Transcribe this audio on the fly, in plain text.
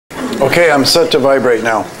Okay, I'm set to vibrate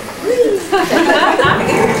now.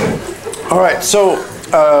 All right, so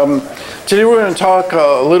today we're going to talk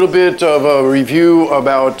a little bit of a review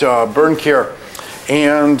about burn care.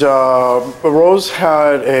 And Rose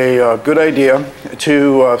had a good idea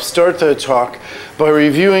to start the talk by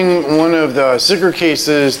reviewing one of the sicker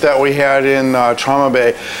cases that we had in Trauma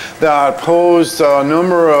Bay that posed a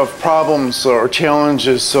number of problems or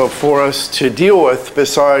challenges for us to deal with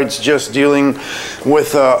besides just dealing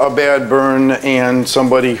with a bad burn and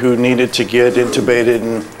somebody who needed to get intubated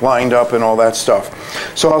and lined up and all that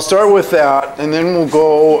stuff. So I'll start with that, and then we'll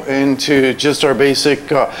go into just our basic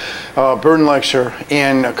burn lecture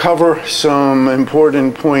and cover some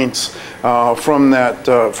important points from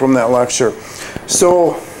that lecture.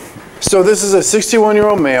 So this is a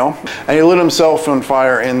 61-year-old male, and he lit himself on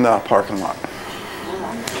fire in the parking lot.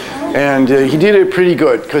 And he did it pretty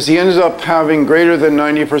good because he ended up having greater than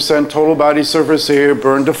 90% total body surface area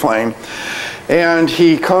burned to flame. And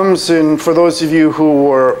he comes in, for those of you who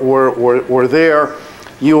were there,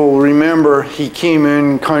 you'll remember he came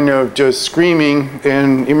in kind of just screaming,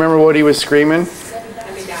 and you remember what he was screaming?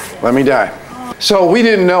 Let me die. Let me die. So we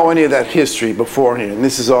didn't know any of that history beforehand.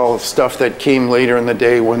 This is all stuff that came later in the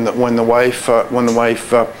day when the wife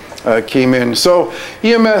came in. So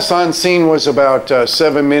EMS on scene was about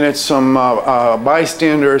 7 minutes. Some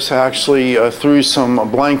bystanders actually threw some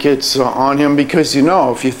blankets on him because, you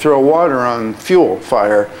know, if you throw water on fuel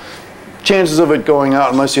fire, chances of it going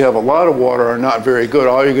out, unless you have a lot of water, are not very good.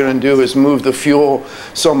 All you're going to do is move the fuel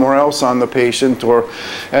somewhere else on the patient,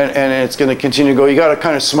 and it's going to continue to go. You got to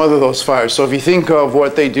kind of smother those fires. So if you think of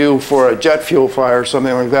what they do for a jet fuel fire or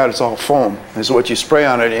something like that, it's all foam. It's what you spray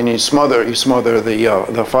on it, and you smother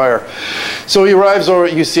the fire. So he arrives over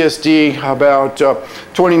at UCSD about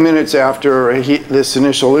 20 minutes after this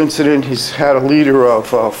initial incident. He's had a liter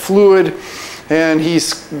of fluid, and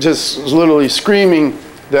he's just literally screaming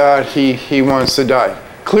that he wants to die.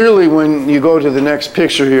 Clearly, when you go to the next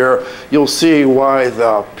picture here, you'll see why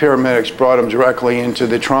the paramedics brought him directly into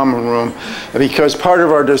the trauma room, because part of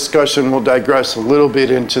our discussion will digress a little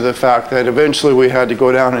bit into the fact that eventually we had to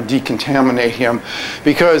go down and decontaminate him,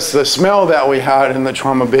 because the smell that we had in the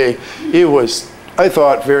trauma bay, it was, I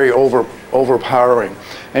thought, very overpowering.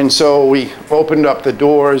 And so we opened up the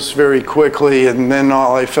doors very quickly, and then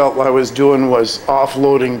all I felt I was doing was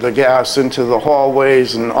offloading the gas into the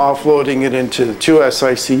hallways and offloading it into the 2S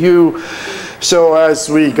ICU. So as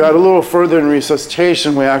we got a little further in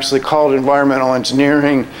resuscitation, we actually called environmental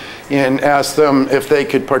engineering and asked them if they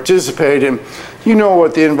could participate. And you know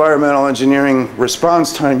what the environmental engineering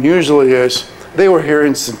response time usually is. They were here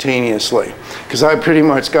instantaneously, because I pretty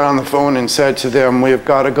much got on the phone and said to them, we've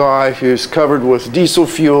got a guy who's covered with diesel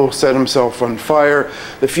fuel, set himself on fire.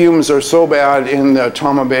 The fumes are so bad in the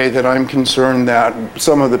trauma bay that I'm concerned that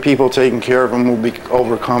some of the people taking care of him will be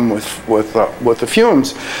overcome with the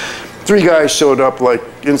fumes. 3 guys showed up like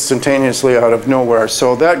instantaneously out of nowhere,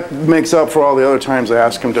 so that makes up for all the other times I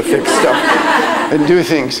asked him to fix stuff and do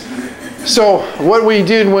things. So what we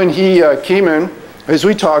did when he came in, as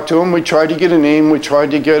we talked to him, we tried to get a name, we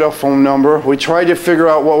tried to get a phone number, we tried to figure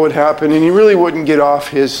out what would happen, and he really wouldn't get off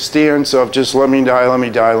his stance of just let me die, let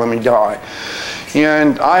me die, let me die.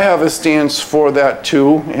 And I have a stance for that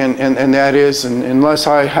too, and that is, unless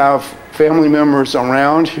I have family members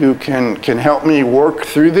around who can help me work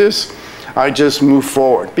through this, I just move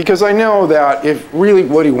forward. Because I know that if really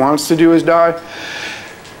what he wants to do is die,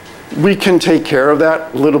 we can take care of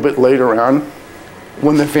that a little bit later on.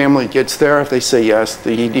 When the family gets there, if they say yes,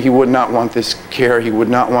 he would not want this care, he would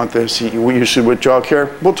not want this, you should withdraw care,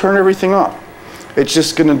 we'll turn everything off. It's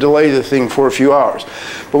just going to delay the thing for a few hours.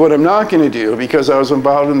 But what I'm not going to do, because I was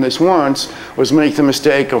involved in this once, was make the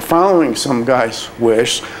mistake of following some guy's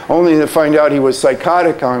wish, only to find out he was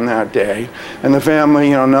psychotic on that day. And the family,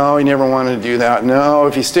 you know, no, he never wanted to do that. No,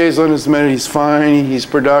 if he stays on his meds, he's fine, he's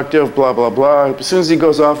productive, blah, blah, blah. As soon as he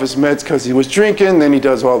goes off his meds because he was drinking, then he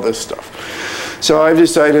does all this stuff. So I've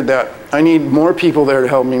decided that I need more people there to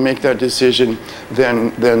help me make that decision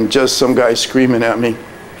than just some guy screaming at me.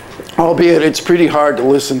 Albeit it's pretty hard to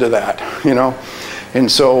listen to that, you know.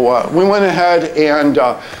 And so we went ahead and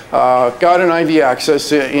got an IV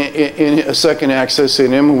access, a second access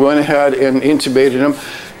in him. We went ahead and intubated him.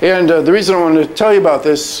 And the reason I wanted to tell you about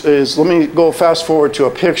this is, let me go fast forward to a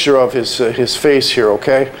picture of his face here,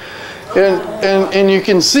 okay? And you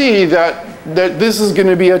can see that this is going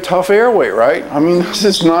to be a tough airway, right? I mean, this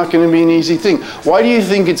is not going to be an easy thing. Why do you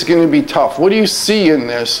think it's going to be tough? What do you see in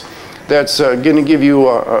this that's going to give you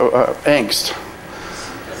angst?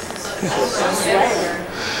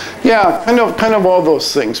 Yeah, kind of all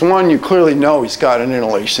those things. One, you clearly know he's got an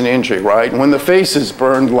inhalation injury, right? When the face is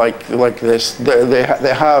burned like this,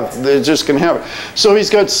 they're just going to have it. So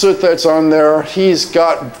he's got soot that's on there. He's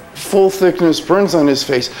got full thickness burns on his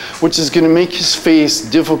face, which is going to make his face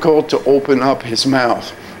difficult to open up his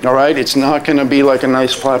mouth. All right, it's not going to be like a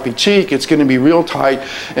nice flappy cheek. It's going to be real tight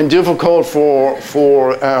and difficult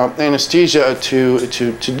for anesthesia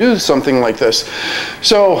to do something like this.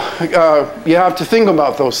 So you have to think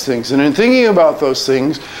about those things. And in thinking about those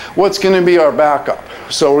things, what's going to be our backup?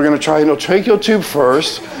 So we're going to try an endotracheal tube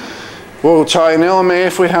first. We'll try an LMA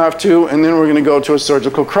if we have to, and then we're going to go to a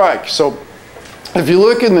surgical crike. So if you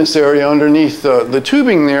look in this area underneath the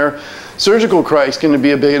tubing there, surgical crike is going to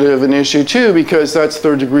be a bit of an issue too, because that's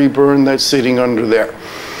third-degree burn that's sitting under there.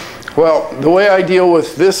 Well, the way I deal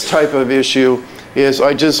with this type of issue is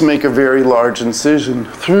I just make a very large incision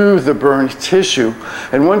through the burned tissue,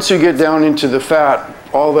 and once you get down into the fat,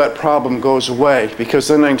 all that problem goes away, because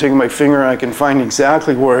then I can take my finger and I can find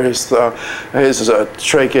exactly where his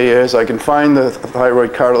trachea is. I can find the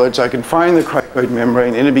thyroid cartilage, I can find the cricoid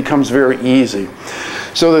membrane, and it becomes very easy.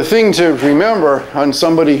 So the thing to remember on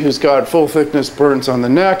somebody who's got full thickness burns on the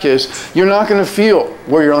neck is you're not going to feel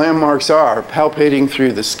where your landmarks are palpating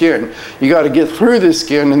through the skin. You got to get through the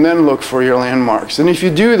skin and then look for your landmarks. And if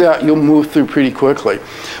you do that, you'll move through pretty quickly.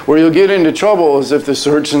 Where you'll get into trouble is if the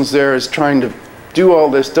surgeon's there is trying to do all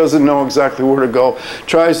this, doesn't know exactly where to go,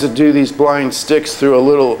 tries to do these blind sticks through a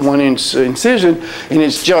little 1-inch incision, and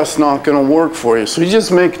it's just not going to work for you. So you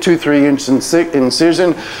just make a 2-3 inch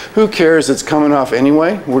incision. Who cares? It's coming off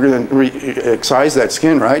anyway. We're going to excise that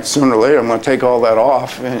skin, right? Sooner or later, I'm going to take all that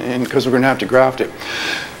off, and because we're going to have to graft it.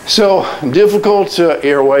 So difficult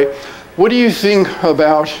airway. What do you think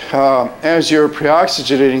about as you're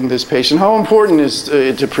pre-oxygenating this patient? How important is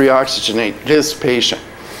it to pre-oxygenate this patient?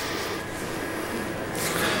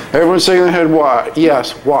 Everyone's shaking their head, why?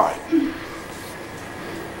 Yes, why?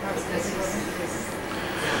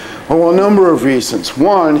 Well, a number of reasons.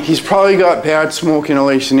 One, he's probably got bad smoke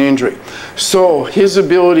inhalation injury. So his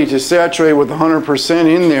ability to saturate with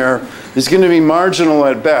 100% in there is going to be marginal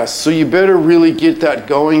at best. So you better really get that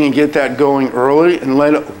going and get that going early and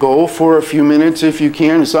let it go for a few minutes if you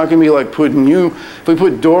can. It's not going to be like putting if we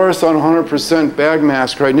put Doris on 100% bag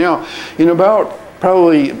mask right now, in about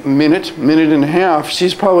probably minute and a half,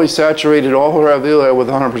 she's probably saturated all her alveoli with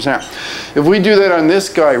 100%. If we do that on this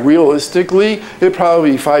guy, realistically, it'd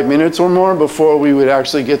probably be 5 minutes or more before we would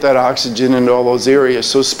actually get that oxygen into all those areas.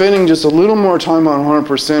 So spending just a little more time on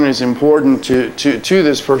 100% is important to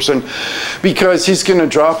this person, because he's going to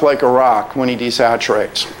drop like a rock when he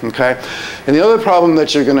desaturates, okay? And the other problem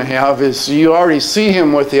that you're going to have is you already see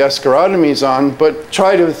him with the escharotomies on, but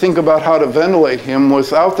try to think about how to ventilate him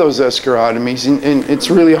without those escharotomies. And it's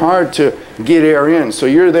really hard to get air in. So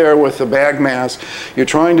you're there with the bag mask, you're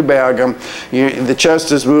trying to bag him, the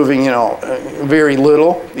chest is moving, very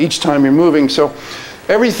little each time you're moving. So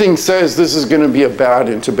everything says this is going to be a bad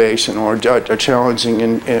intubation or a challenging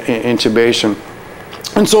intubation.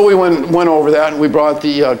 And so we went over that, and we brought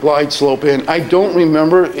the glide slope in. I don't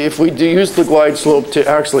remember if we use the glide slope to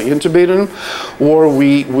actually intubate him, or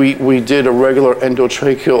we did a regular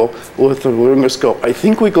endotracheal with the laryngoscope. I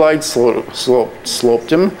think we glide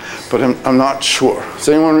sloped him, but I'm not sure. Does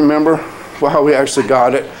anyone remember how we actually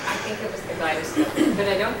got it? I think it was the glide slope, but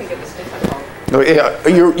I don't think it was difficult. Oh,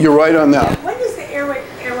 yeah, you're right on that. When does the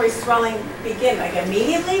airway swelling begin? Like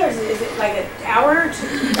immediately, or is it like an hour or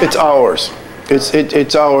two? It's hours.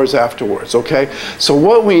 It's hours afterwards, okay? So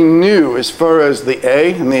what we knew as far as the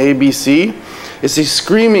A and the ABC is he's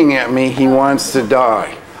screaming at me he wants to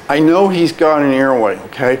die. I know he's got an airway,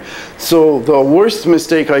 okay? So the worst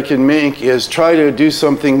mistake I can make is try to do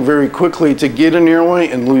something very quickly to get an airway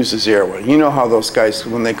and lose his airway. You know how those guys,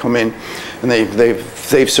 when they come in and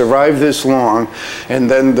they've survived this long, and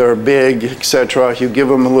then they're big, etc. You give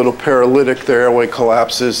them a little paralytic, their airway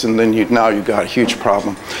collapses, and then now you've got a huge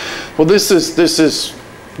problem. Well, this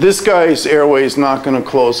guy's airway is not going to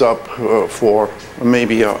close up for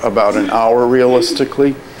maybe about an hour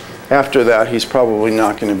realistically. After that, he's probably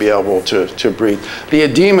not going to be able to breathe. The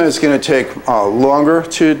edema is going to take longer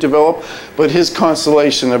to develop, but his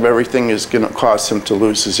constellation of everything is going to cause him to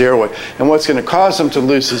lose his airway. And what's going to cause him to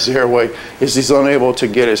lose his airway is he's unable to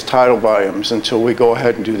get his tidal volumes until we go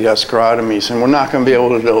ahead and do the escharotomies, and we're not going to be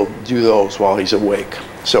able to do those while he's awake.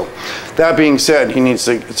 So that being said, he needs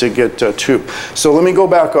to get tube. So let me go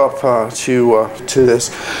back up to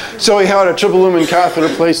this. So he had a triple lumen catheter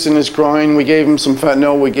placed in his groin. We gave him some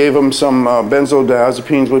fentanyl. We gave him some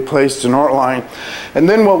benzodiazepines. We placed an art line. And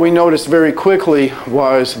then what we noticed very quickly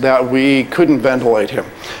was that we couldn't ventilate him.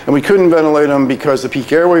 And we couldn't ventilate him because the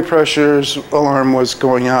peak airway pressures alarm was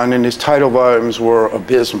going on and his tidal volumes were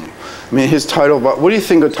abysmal. I mean, his tidal volume, what do you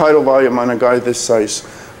think a tidal volume on a guy this size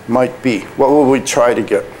might be? What would we try to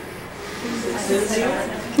get?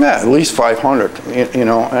 Yeah, at least 500, you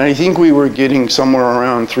know. And I think we were getting somewhere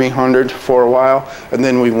around 300 for a while, and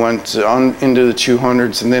then we went on into the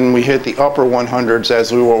 200s, and then we hit the upper 100s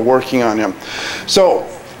as we were working on him. So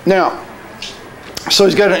now, so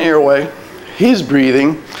he's got an airway, he's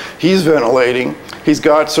breathing, he's ventilating, he's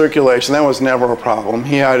got circulation. That was never a problem.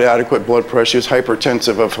 He had adequate blood pressure. He was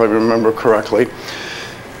hypertensive, if I remember correctly.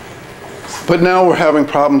 But now we're having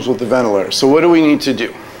problems with the ventilator. So what do we need to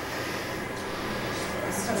do?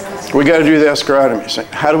 We got to do the escharotomies.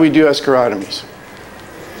 How do we do escharotomies?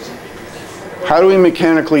 How do we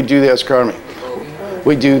mechanically do the escharotomy?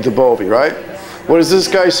 We do the Bovie, right? What does this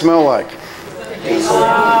guy smell like?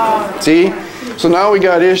 See? So now we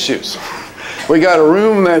got issues. We got a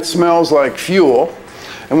room that smells like fuel,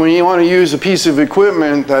 and when you want to use a piece of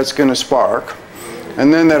equipment that's going to spark,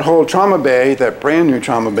 and then that whole trauma bay, that brand new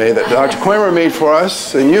trauma bay that Dr. Kramer made for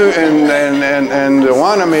us, and you and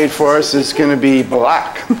Juana made for us, is going to be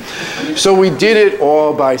black. So we did it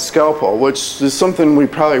all by scalpel, which is something we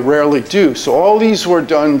probably rarely do. So all these were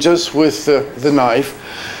done just with the knife.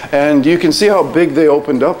 And you can see how big they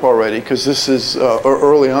opened up already, because this is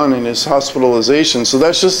early on in his hospitalization. So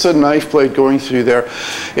that's just a knife blade going through there.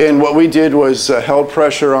 And what we did was held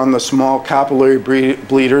pressure on the small capillary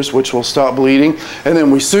bleeders, which will stop bleeding. And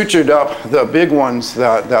then we sutured up the big ones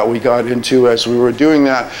that we got into as we were doing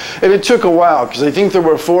that. And it took a while, because I think there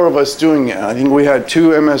were 4 of us doing it. I think we had 2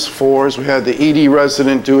 MS4s. We had the ED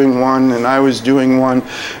resident doing one, and I was doing one.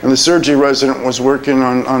 And the surgery resident was working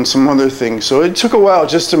on some other things. So it took a while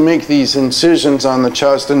just to make these incisions on the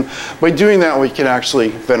chest, and by doing that we can actually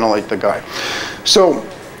ventilate the guy. So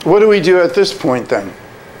what do we do at this point then?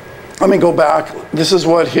 Let me go back. This is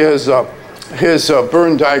what his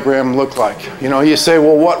burn diagram looked like. You know, you say,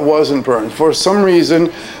 well, what wasn't burned? For some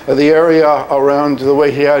reason, the area around the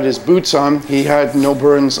way he had his boots on, he had no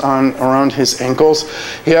burns on around his ankles.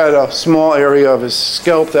 He had a small area of his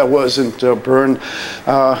scalp that wasn't burned,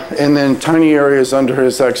 and then tiny areas under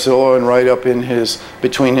his axilla and right up in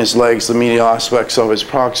between his legs. The medial aspects of his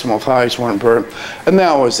proximal thighs weren't burned, and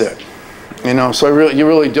that was it. You know, so you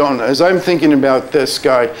really don't. As I'm thinking about this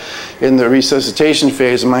guy in the resuscitation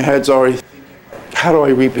phase, my head's already thinking, how do I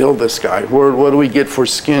rebuild this guy? What do we get for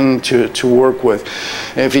skin to work with?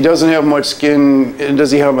 And if he doesn't have much skin,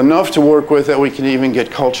 does he have enough to work with that we can even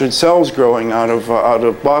get cultured cells growing out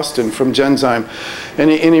of Boston from Genzyme? And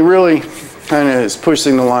he really kind of is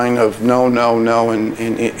pushing the line of no, no, no,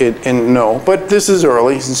 and no. But this is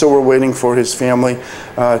early, and so we're waiting for his family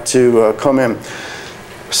to come in.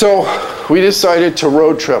 So we decided to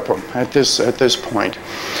road trip him at this point.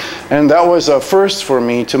 And that was a first for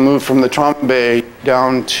me, to move from the trauma bay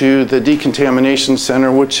down to the decontamination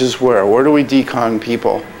center, which is where? Where do we decon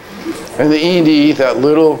people? And the ED, that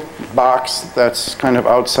little box that's kind of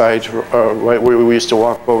outside, right where we used to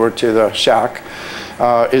walk over to the shack,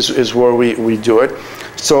 is where we do it.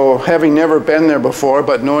 So having never been there before,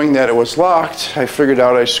 but knowing that it was locked, I figured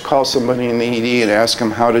out I should call somebody in the ED and ask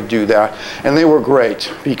them how to do that. And they were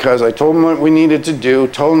great, because I told them what we needed to do,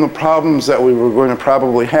 told them the problems that we were going to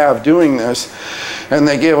probably have doing this, and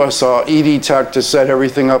they gave us an ED tech to set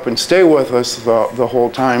everything up and stay with us the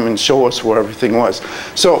whole time and show us where everything was.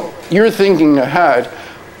 So you're thinking ahead.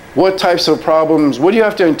 What types of problems, what do you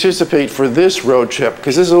have to anticipate for this road trip?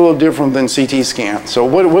 Because this is a little different than CT scan. So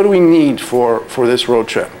what do we need for this road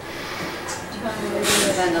trip?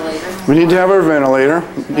 We need to have our ventilator.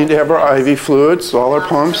 We need to have our IV fluids, all our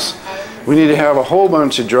pumps. We need to have a whole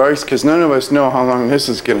bunch of drugs, because none of us know how long this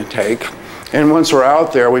is going to take. And once we're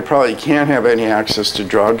out there, we probably can't have any access to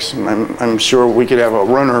drugs. I'm sure we could have a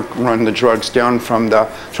runner run the drugs down from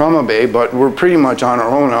the trauma bay, but we're pretty much on our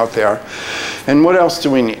own out there. And what else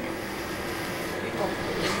do we need?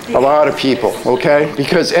 A lot of people, okay?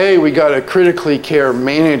 Because A, we got to critically care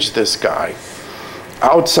manage this guy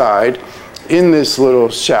outside in this little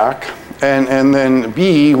shack. And then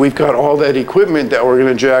B, we've got all that equipment that we're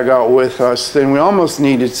going to drag out with us. Then we almost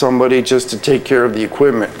needed somebody just to take care of the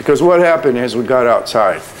equipment. Because what happened is we got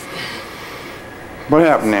outside. What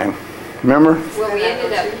happened, Nan? Remember? Well, we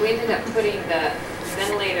ended up putting the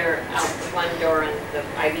ventilator out one door and the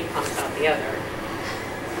IV pumps out the other.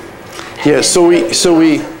 Yeah, so we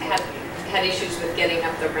had issues with getting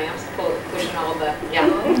up the ramps, pushing all the,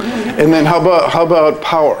 and then how about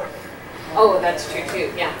power? Oh, that's true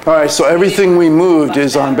too, yeah. All right, so everything we moved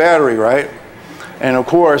is on battery, right? And of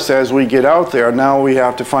course, as we get out there, now we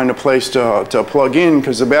have to find a place to plug in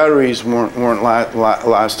because the batteries weren't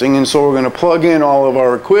lasting. And so we're going to plug in all of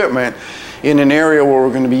our equipment in an area where we're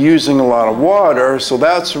going to be using a lot of water. So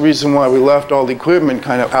that's the reason why we left all the equipment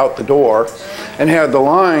kind of out the door and had the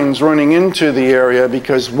lines running into the area,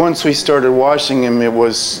 because once we started washing them, it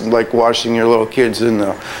was like washing your little kids in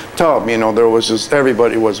the tub. You know, there was just,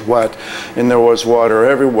 everybody was wet and there was water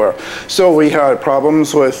everywhere. So we had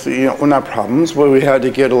problems with, you know, well, not problems, but we had to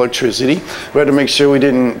get electricity. We had to make sure we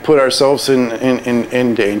didn't put ourselves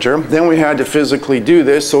in danger. Then we had to physically do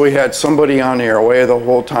this, so we had somebody on airway the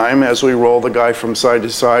whole time as we rolled the guy from side to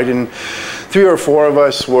side, and 3 or 4 of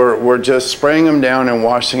us were just spraying him down and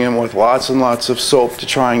washing him with lots and lots of soap to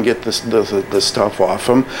try and get the stuff off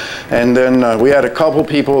him. And then we had a couple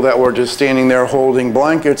people that were just standing there holding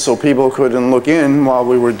blankets so people couldn't look in while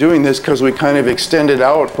we were doing this, because we kind of extended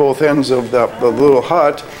out both ends of the little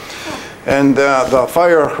hut. And the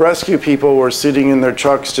fire rescue people were sitting in their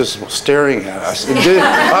trucks just staring at us in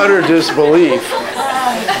utter disbelief.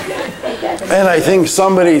 And I think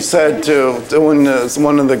somebody said when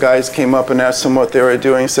one of the guys came up and asked them what they were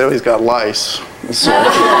doing, he said, he's got lice. So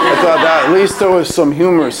I thought that at least there was some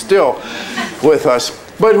humor still with us.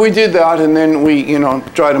 But we did that, and then we, you know,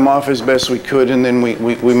 dried them off as best we could, and then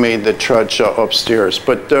we made the trudge upstairs.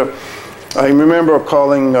 But I remember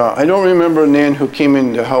calling, I don't remember Nan who came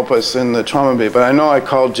in to help us in the trauma bay, but I know I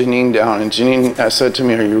called Janine down, and Janine said to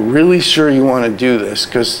me, are you really sure you want to do this?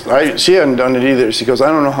 Because she hadn't done it either. She goes, I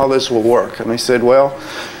don't know how this will work. And I said, well,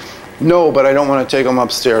 no, but I don't want to take them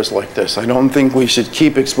upstairs like this. I don't think we should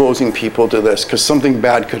keep exposing people to this, because something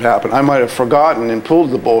bad could happen. I might have forgotten and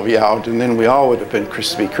pulled the bovie out, and then we all would have been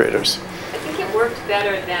crispy critters. I think it worked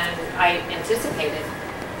better than I anticipated.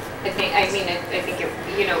 I think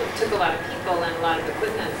it, you know, took a lot of people and a lot of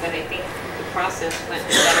equipment, but I think the process went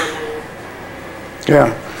better than.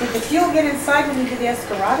 Yeah. Did the fuel get inside when you did the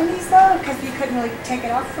escaradomies though? Because you couldn't really take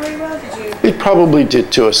it off very well, did you? It probably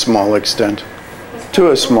did to a small extent.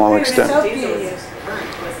 To a small extent. Diesel was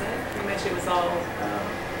burnt, wasn't it? Pretty much it was all,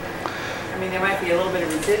 I mean, there might be a little bit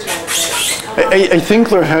of residual, but I think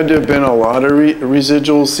there had to have been a lot of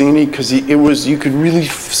residual scenery, because it was, you could really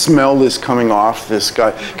smell this coming off this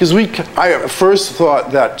guy. Because I at first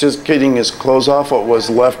thought that just getting his clothes off, what was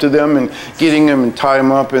left of them, and getting him and tie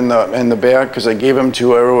him up in the back, because I gave him to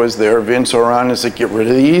whoever was there, Vince or Ron, and said, get rid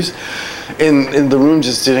of these. And the room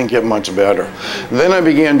just didn't get much better. Then I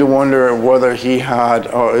began to wonder whether he had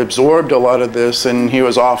absorbed a lot of this and he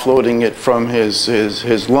was offloading it from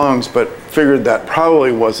his lungs, but figured that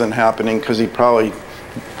probably wasn't happening, because he probably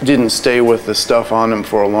didn't stay with the stuff on him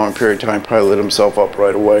for a long period of time, probably lit himself up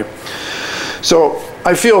right away. So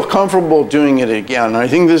I feel comfortable doing it again. I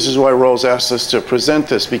think this is why Rose asked us to present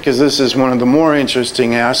this, because this is one of the more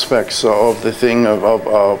interesting aspects of the thing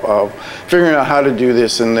of figuring out how to do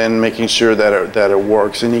this and then making sure that it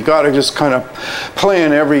works. And you got to just kind of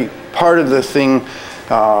plan every part of the thing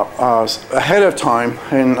ahead of time.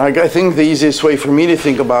 And I think the easiest way for me to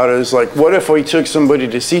think about it is like, what if we took somebody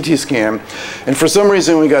to CT scan and for some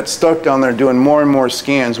reason we got stuck down there doing more and more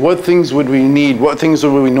scans? What things would we need? What things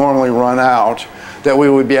would we normally run out that we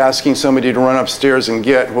would be asking somebody to run upstairs and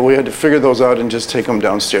get? Well, we had to figure those out and just take them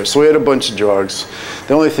downstairs. So we had a bunch of drugs.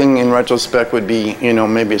 The only thing in retrospect would be, you know,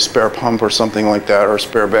 maybe a spare pump or something like that, or a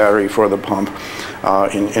spare battery for the pump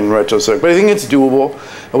in retrospect. But I think it's doable.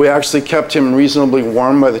 We actually kept him reasonably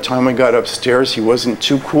warm by the time we got upstairs. He wasn't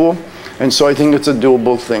too cool. And so I think it's a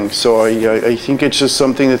doable thing. So I think it's just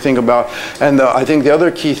something to think about. And I think the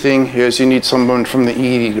other key thing is you need someone from the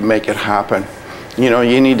ED to make it happen. You know,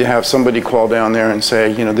 you need to have somebody call down there and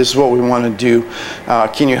say, you know, this is what we want to do.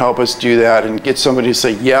 Can you help us do that? And get somebody to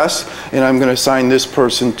say yes, and I'm going to assign this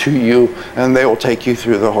person to you, and they will take you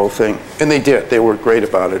through the whole thing. And they did. They were great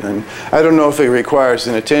about it. And I don't know if it requires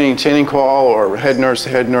an attending call or head nurse to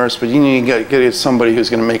head nurse, but you need to get somebody who's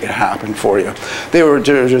going to make it happen for you. They were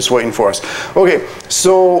just waiting for us. Okay,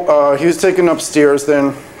 so he was taken upstairs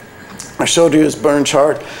then. I showed you his burn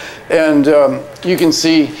chart. And you can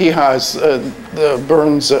see he has the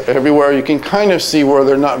burns everywhere. You can kind of see where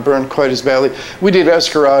they're not burned quite as badly. We did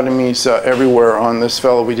escharotomies everywhere on this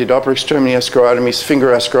fellow. We did upper extremity escharotomies,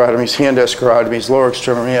 finger escharotomies, hand escharotomies, lower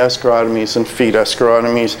extremity escharotomies, and feet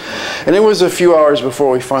escharotomies. And it was a few hours before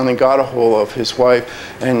we finally got a hold of his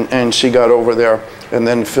wife, and she got over there and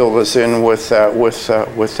then filled us in with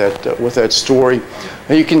that story.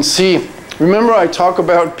 And you can see, remember I talk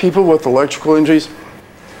about people with electrical injuries?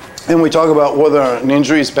 And we talk about whether an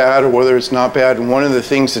injury is bad or whether it's not bad. And one of the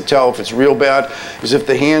things to tell if it's real bad is if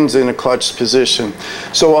the hand's in a clutched position.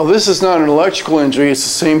 So while this is not an electrical injury, it's the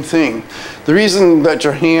same thing. The reason that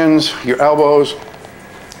your hands, your elbows,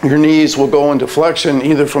 your knees will go into flexion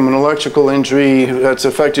either from an electrical injury that's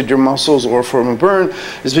affected your muscles or from a burn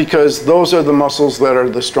is because those are the muscles that are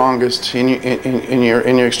the strongest in your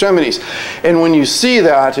extremities. And when you see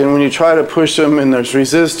that and when you try to push them and there's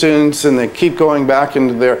resistance and they keep going back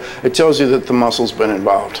into there, it tells you that the muscle's been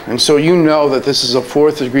involved. And so you know that this is a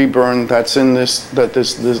 4th degree burn that's in this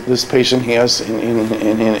patient has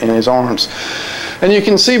in his arms. And you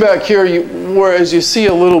can see back here, whereas you see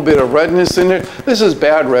a little bit of redness in it, this is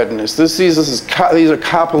bad redness. These are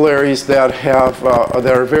capillaries that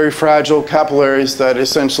that are very fragile, capillaries that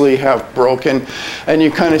essentially have broken, and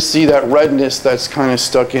you kind of see that redness that's kind of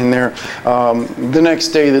stuck in there. The next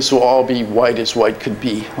day, this will all be white as white could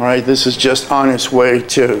be. All right, this is just on its way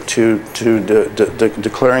to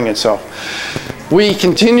declaring itself. We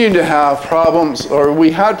continue to have problems, or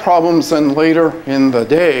we had problems then later in the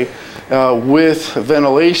day with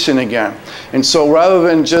ventilation again. And so rather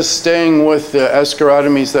than just staying with the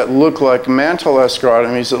escharotomies that look like mantle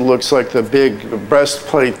escharotomies, it looks like the big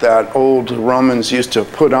breastplate that old Romans used to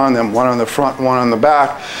put on them, one on the front, one on the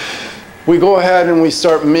back. We go ahead and we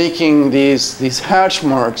start making these hatch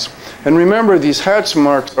marks. And remember, these hatch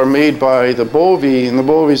marks are made by the bovie, and the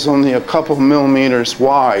bovie is only a couple millimeters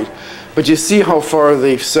wide. But you see how far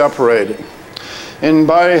they've separated. And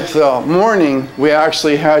by the morning, we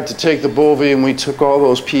actually had to take the bovie and we took all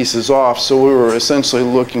those pieces off. So we were essentially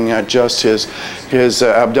looking at just his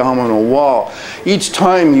abdominal wall. Each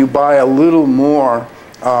time you buy a little more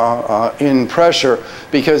in pressure,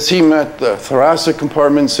 because he met the thoracic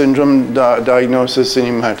compartment syndrome diagnosis and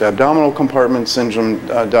he met abdominal compartment syndrome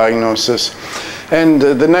diagnosis. And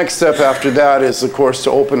the next step after that is, of course,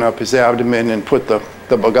 to open up his abdomen and put the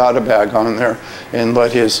Bogata bag on there and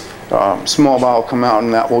let his small bowel come out,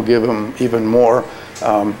 and that will give him even more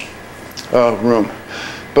room.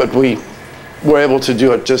 But we were able to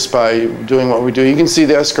do it just by doing what we do. You can see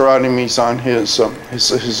the escharotomies on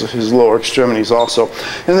his lower extremities also.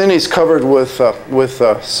 And then he's covered with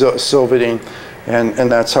Silvadene,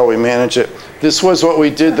 and that's how we manage it. This was what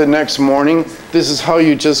we did the next morning. This is how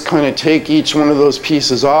you just kind of take each one of those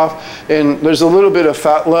pieces off. And there's a little bit of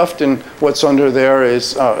fat left, and what's under there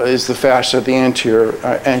is the fascia, the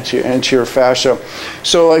anterior fascia.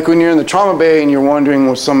 So like when you're in the trauma bay and you're wondering,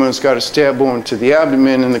 well, someone's got a stab wound to the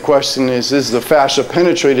abdomen, and the question is the fascia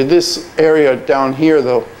penetrated? This area down here,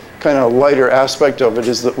 the kind of lighter aspect of it,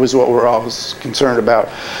 was what we're always concerned about.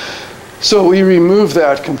 So we removed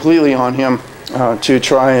that completely on him. To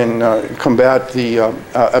try and combat the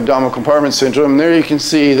abdominal compartment syndrome. And there you can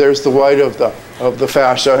see there's the white of the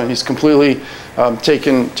fascia, and he's completely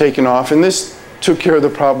taken off. And this took care of the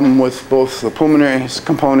problem with both the pulmonary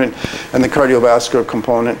component and the cardiovascular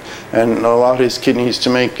component, and allowed his kidneys to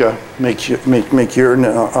make urine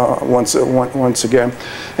once again.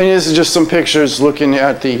 And this is just some pictures looking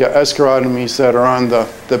at the escharotomies that are on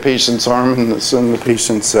the patient's arm and the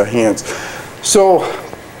patient's hands. So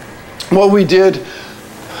what we did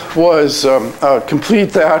was complete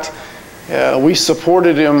that. We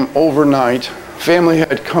supported him overnight. Family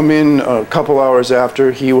had come in a couple hours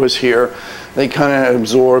after he was here. They kind of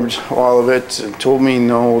absorbed all of it and told me,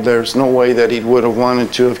 no, there's no way that he would have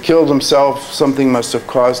wanted to have killed himself. Something must have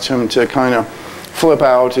caused him to kind of flip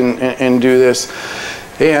out and do this.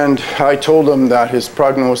 And I told him that his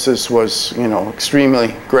prognosis was,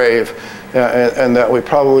 extremely grave. And that we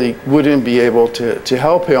probably wouldn't be able to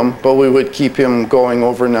help him, but we would keep him going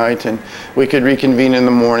overnight, and we could reconvene in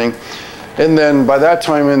the morning. And then by that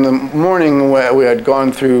time in the morning, we had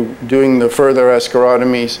gone through doing the further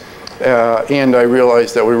escharotomies, and I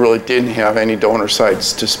realized that we really didn't have any donor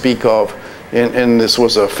sites to speak of, and this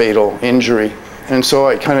was a fatal injury. And so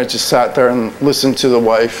I kind of just sat there and listened to the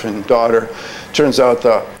wife and daughter. Turns out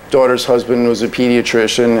the daughter's husband was a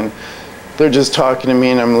pediatrician, and they're just talking to me,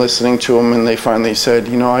 and I'm listening to them, and they finally said,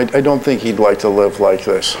 I don't think he'd like to live like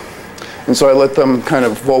this. And so I let them kind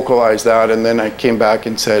of vocalize that, and then I came back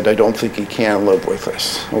and said, I don't think he can live with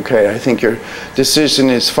this. Okay, I think your decision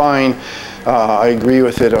is fine. I agree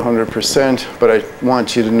with it 100%, but I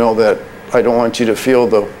want you to know that I don't want you to feel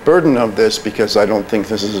the burden of this, because I don't think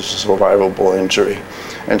this is a survivable injury.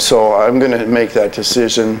 And so I'm going to make that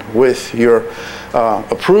decision with your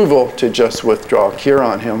approval to just withdraw cure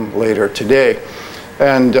on him later today.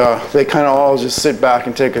 And they kind of all just sit back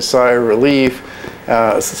and take a sigh of relief,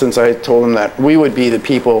 since I told them that we would be the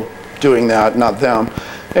people doing that, not them.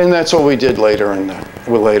 And that's what we did later in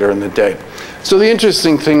the day. So the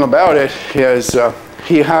interesting thing about it is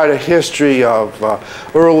he had a history of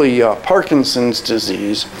early Parkinson's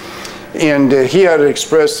disease. And he had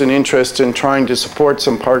expressed an interest in trying to support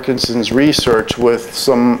some Parkinson's research with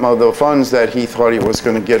some of the funds that he thought he was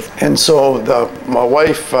going to get. And so my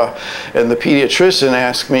wife and the pediatrician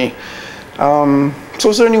asked me, so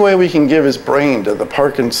is there any way we can give his brain to the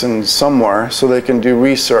Parkinson's somewhere so they can do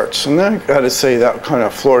research? And I got to say that kind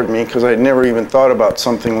of floored me because I'd never even thought about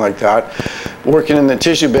something like that. Working in the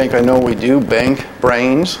tissue bank, I know we do bank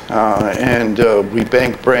brains, and we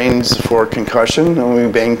bank brains for concussion, and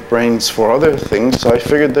we bank brains for other things. So I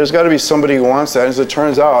figured there's got to be somebody who wants that. As it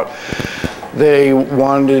turns out, they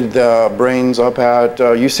wanted brains up at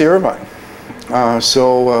UC Irvine.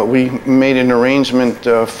 So we made an arrangement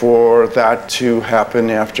for that to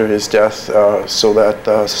happen after his death, so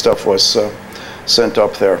that stuff was sent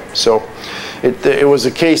up there. So it was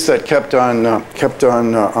a case that kept on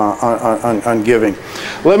giving.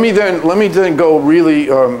 Let me then go really,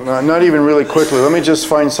 not even really quickly. Let me just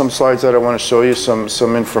find some slides that I want to show you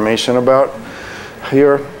some information about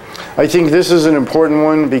here. I think this is an important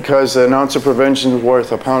one because an ounce of prevention is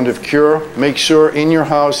worth a pound of cure. Make sure in your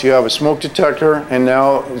house you have a smoke detector, and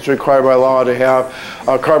now it's required by law to have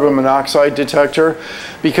a carbon monoxide detector,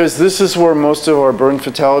 because this is where most of our burn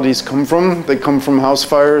fatalities come from. They come from house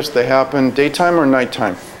fires. They happen daytime or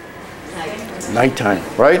nighttime? Nighttime,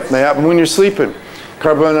 right? They happen when you're sleeping.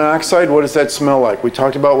 Carbon monoxide, what does that smell like? We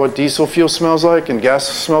talked about what diesel fuel smells like and gas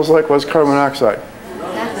smells like. What's carbon monoxide?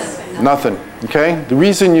 Nothing. Okay? The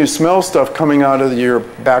reason you smell stuff coming out of your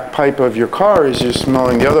back pipe of your car is you're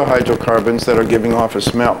smelling the other hydrocarbons that are giving off a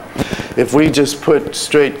smell. If we just put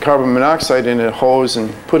straight carbon monoxide in a hose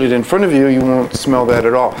and put it in front of you, you won't smell that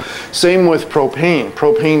at all. Same with propane.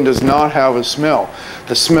 Propane does not have a smell.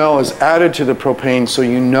 The smell is added to the propane, so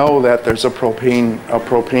you know that there's a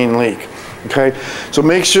propane leak. Okay, so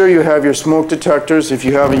make sure you have your smoke detectors. If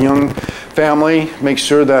you have a young family, make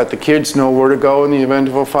sure that the kids know where to go in the event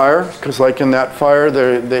of a fire, because like in that fire,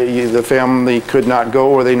 the family could not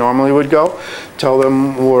go where they normally would go. Tell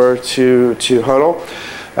them where to huddle,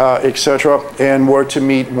 etc., and where to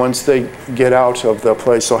meet once they get out of the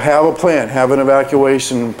place. So have a plan, have an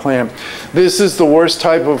evacuation plan. This is the worst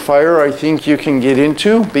type of fire I think you can get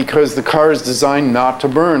into, because the car is designed not to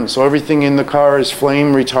burn. So everything in the car is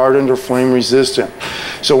flame retardant or flame resistant.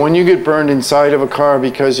 So when you get burned inside of a car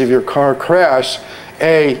because of your car crash,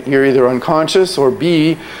 A, you're either unconscious, or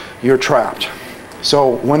B, you're trapped.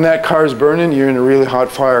 So when that car is burning, you're in a really hot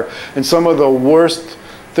fire. And some of the worst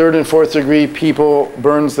third and fourth degree people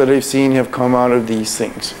burns that I've seen have come out of these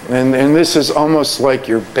things. And this is almost like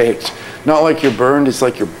you're baked. Not like you're burned, it's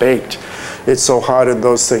like you're baked. It's so hot in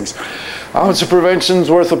those things. Ounce of prevention is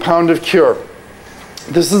worth a pound of cure.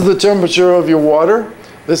 This is the temperature of your water.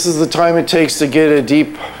 This is the time it takes to get a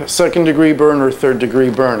deep second degree burn or third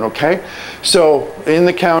degree burn, okay? So in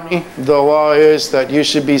the county, the law is that you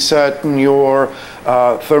should be setting your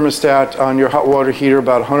thermostat on your hot water heater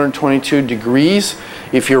about 122 degrees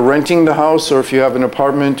if you're renting the house, or if you have an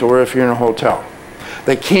apartment, or if you're in a hotel.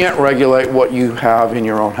 They can't regulate what you have in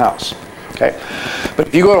your own house, okay? But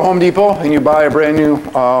if you go to Home Depot and you buy a brand new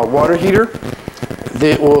water heater,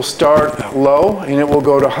 it will start low and it will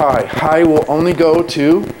go to high. High will only go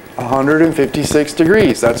to 156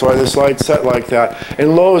 degrees. That's why the slide's set like that.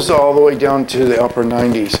 And low is all the way down to the upper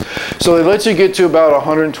 90s. So they let you get to about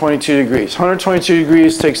 122 degrees. 122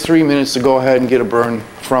 degrees takes 3 minutes to go ahead and get a burn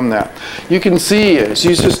from that. You can see as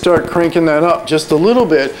you just start cranking that up just a little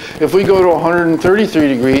bit, if we go to 133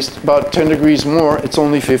 degrees, about 10 degrees more, it's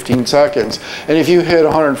only 15 seconds. And if you hit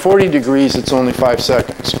 140 degrees, it's only 5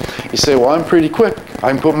 seconds. You say, well, I'm pretty quick.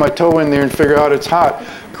 I can put my toe in there and figure out it's hot.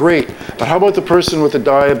 Great. But how about the person with a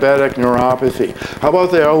diabetic neuropathy? How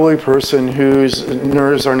about the elderly person whose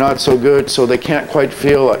nerves are not so good, so they can't quite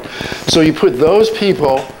feel it? So you put those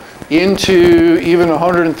people into even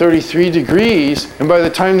 133 degrees, and by the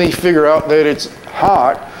time they figure out that it's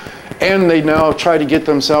hot, and they now try to get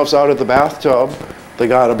themselves out of the bathtub, they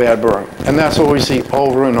got a bad burn. And that's what we see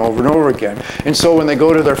over and over and over again. And so when they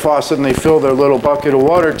go to their faucet and they fill their little bucket of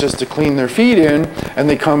water just to clean their feet in, and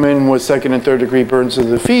they come in with second and third degree burns of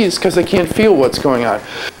the feet, it's because they can't feel what's going on.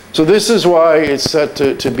 So this is why it's set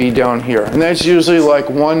to be down here. And that's usually like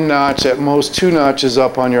 1 notch, at most 2 notches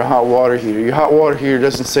up on your hot water heater. Your hot water heater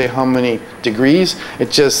doesn't say how many degrees, it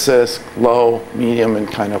just says low, medium, and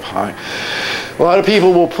kind of high. A lot of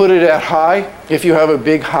people will put it at high if you have a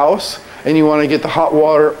big house. and you want to get the hot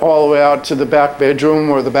water all the way out to the back bedroom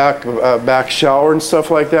or the back shower and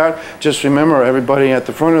stuff like that, just remember everybody at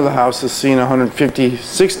the front of the house is seeing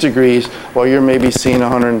 156 degrees while you're maybe seeing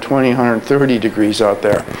 120, 130 degrees out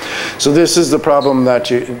there. So this is the problem that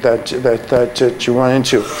you run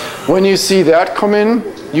into. When you see that come in,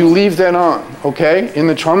 you leave that on, okay? In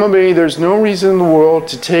the trauma bay, there's no reason in the world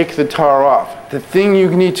to take the tar off. The thing you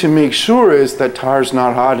need to make sure is that tar's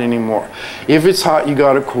not hot anymore. If it's hot, you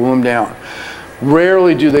gotta cool them down.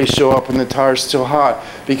 Rarely do they show up and the tar's still hot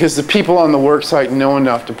because the people on the work site know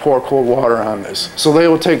enough to pour cold water on this. So they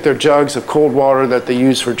will take their jugs of cold water that they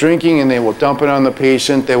use for drinking and they will dump it on the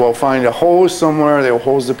patient. They will find a hose somewhere, they will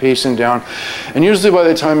hose the patient down. And usually by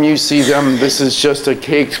the time you see them, this is just a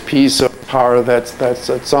caked piece of tar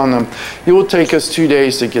that's on them. It will take us 2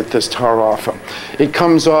 days to get this tar off them. It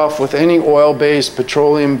comes off with any oil-based,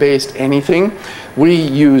 petroleum-based, anything. We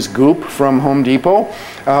use goop from Home Depot,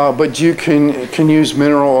 but you can use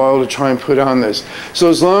mineral oil to try and put on this. So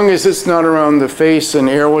as long as it's not around the face, an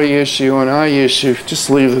airway issue, an eye issue, just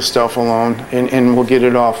leave the stuff alone and we'll get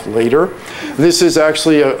it off later. This is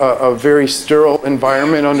actually a very sterile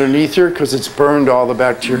environment underneath here because it's burned all the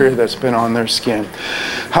bacteria that's been on their skin.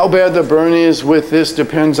 How bad the burn is with this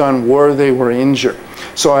depends on where they were injured.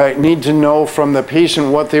 So I need to know from the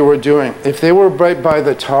patient what they were doing. If they were right by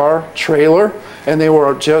the tar trailer and they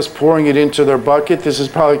were just pouring it into their bucket, this is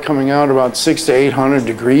probably coming out about 600 to 800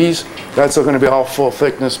 degrees. That's going to be all full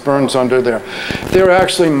thickness burns under there. If they're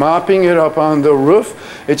actually mopping it up on the roof,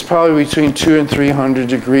 it's probably between 200 and 300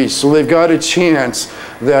 degrees. So they've got a chance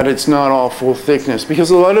that it's not all full thickness because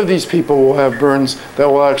a lot of these people will have burns that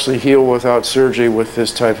will actually heal without surgery with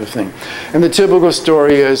this type of thing. And the typical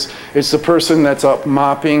story is it's the person that's up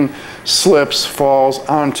mopping, slips, falls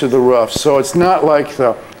onto the roof. So it's not like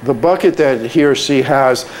the bucket that he or she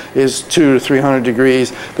has is 200 to 300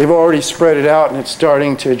 degrees. They've already spread it out and it's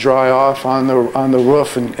starting to dry off on the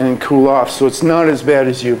roof and cool off. So it's not as bad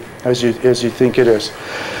as you think it is.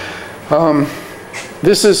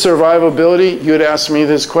 This is survivability. You had asked me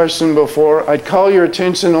this question before. I'd call your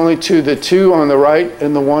attention only to the 2 on the right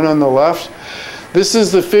and the 1 on the left. This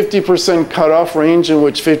is the 50% cutoff range in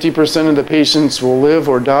which 50% of the patients will live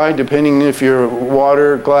or die, depending if your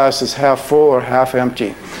water glass is half full or half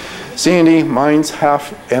empty. Sandy, mine's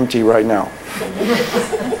half empty right now.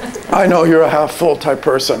 I know you're a half full type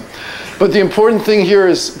person. But the important thing here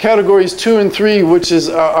is categories 2 and 3, which is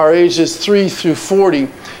our ages 3 through 40.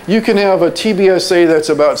 You can have a TBSA that's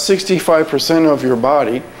about 65% of your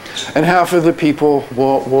body, and half of the people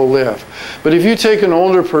will live. But if you take an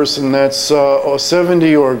older person that's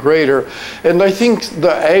 70 or greater, and I think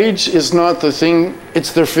the age is not the thing,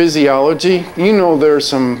 it's their physiology. You know there's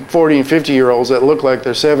some 40 and 50-year-olds that look like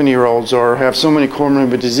they're 70-year-olds or have so many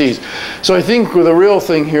comorbid disease. So I think the real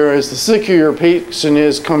thing here is the sicker your patient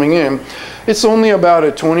is coming in, it's only about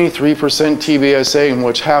a 23% TBSA in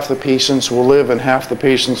which half the patients will live and half the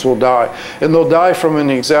patients will die. And they'll die from an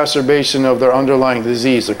exacerbation of their underlying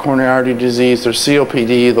disease, their coronary artery disease, their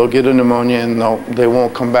COPD, they'll get a pneumonia and they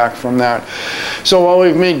won't come back from that. So while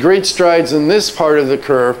we've made great strides in this part of the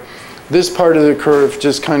curve, this part of the curve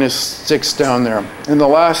just kind of sticks down there. In the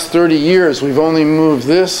last 30 years, we've only moved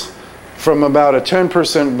this from about a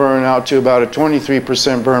 10% burn out to about a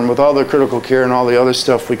 23% burn. With all the critical care and all the other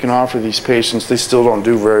stuff we can offer these patients, they still don't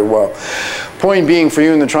do very well. Point being for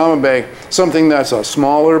you in the trauma bay, something that's a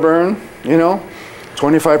smaller burn, you know,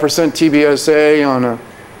 25% TBSA on a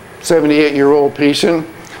 78-year-old patient,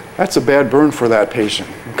 that's a bad burn for that patient,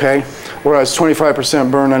 okay? Whereas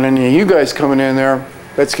 25% burn on any of you guys coming in there,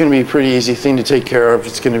 that's going to be a pretty easy thing to take care of.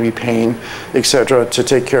 It's going to be pain, etc., to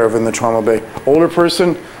take care of in the trauma bay. Older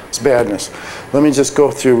person, it's badness. Let me just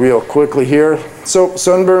go through real quickly here. So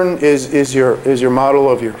sunburn is your model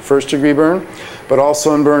of your first-degree burn, but all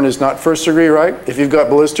sunburn is not first-degree, right? If you've got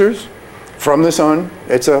blisters from the sun,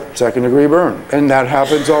 it's a second-degree burn, and that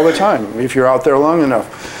happens all the time if you're out there long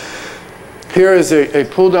enough. Here is a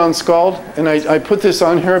pull-down scald, and I put this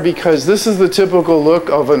on here because this is the typical look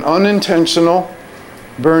of an unintentional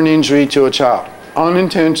burn injury to a child.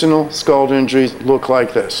 Unintentional scald injuries look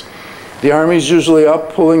like this. The arm is usually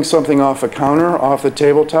up pulling something off a counter, off the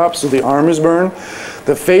tabletop, so the arm is burned.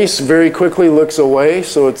 The face very quickly looks away,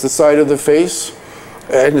 so it's the side of the face,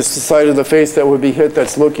 and it's the side of the face that would be hit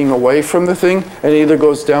that's looking away from the thing, and it either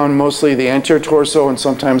goes down mostly the anterior torso and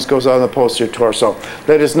sometimes goes out of the posterior torso.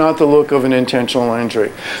 That is not the look of an intentional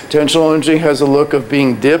injury. Intentional injury has a look of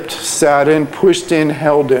being dipped, sat in, pushed in,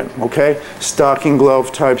 held in, okay? Stocking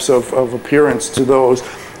glove types of appearance to those,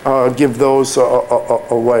 give those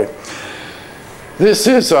away. This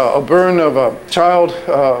is a burn of a child,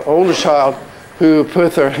 older child, who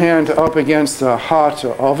put their hand up against the hot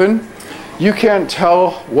oven. You can't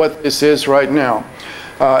tell what this is right now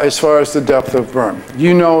as far as the depth of burn.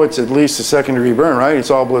 You know it's at least a second-degree burn, right? It's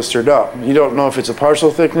all blistered up. You don't know if it's a partial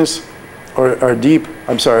thickness or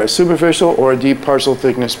a superficial or a deep partial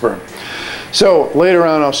thickness burn. So later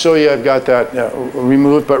on I'll show you I've got that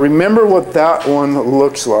removed, but remember what that one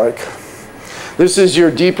looks like. This is your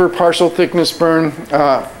deeper partial thickness burn.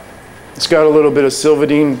 It's got a little bit of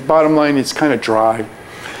sylvadine. Bottom line, it's kind of dry.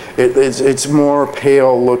 It's more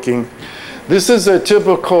pale looking. This is a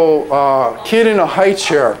typical kid in a high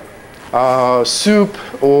chair.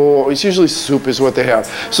 Soup, or it's usually soup is what they have.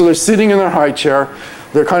 So they're sitting in their high chair.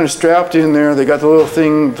 They're kind of strapped in there. They got the little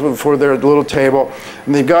thing for their little table,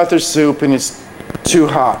 and they've got their soup, and it's too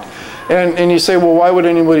hot. And you say, well, why would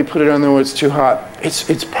anybody put it on there when it's too hot?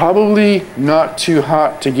 It's probably not too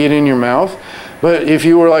hot to get in your mouth, but if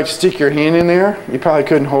you were like to stick your hand in there, you probably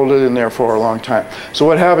couldn't hold it in there for a long time. So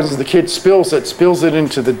what happens is the kid spills it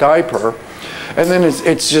into the diaper, and then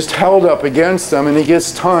it's just held up against them, and it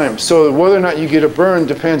gets time. So whether or not you get a burn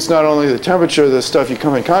depends not only the temperature of the stuff you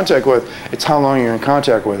come in contact with, it's how long you're in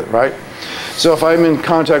contact with it, right? So if I'm in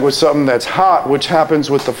contact with something that's hot, which happens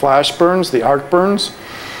with the flash burns, the arc burns,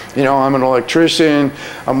 you know, I'm an electrician,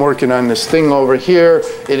 I'm working on this thing over here,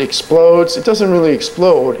 it explodes. It doesn't really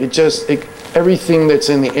explode, everything that's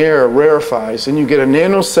in the air rarefies, and you get a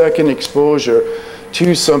nanosecond exposure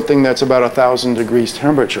to something that's about 1,000 degrees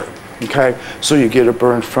temperature. Okay, so you get a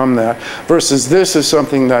burn from that. Versus this is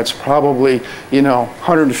something that's probably, you know,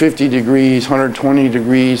 150 degrees, 120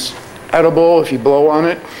 degrees, edible if you blow on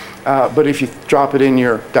it. But if you drop it in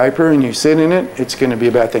your diaper and you sit in it, it's going to be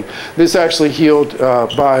a bad thing. This actually healed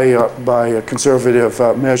by conservative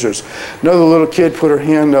measures. Another little kid put her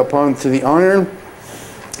hand up onto the iron.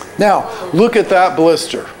 Now, look at that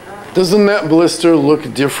blister. Doesn't that blister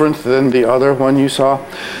look different than the other one you saw?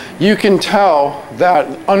 You can tell that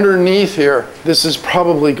underneath here, this is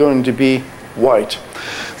probably going to be white.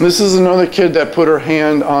 This is another kid that put her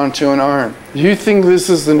hand onto an iron. Do you think this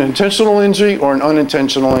is an intentional injury or an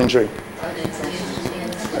unintentional injury?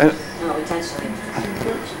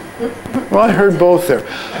 Well, I heard both there.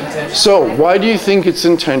 So why do you think it's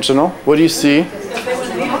intentional? What do you see?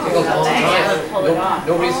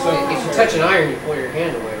 Nobody's going. If you touch an iron, you pull your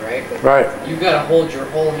hand away, right? But right. You've got to hold your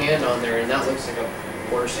whole hand on there, and that looks like a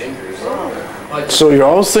worse injury. So you're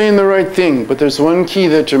all saying the right thing, but there's one key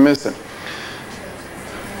that you're missing.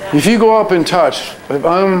 If you go up and touch, if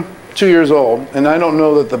I'm 2 years old and I don't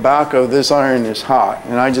know that the back of this iron is hot,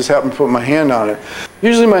 and I just happen to put my hand on it,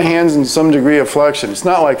 usually my hand's in some degree of flexion. It's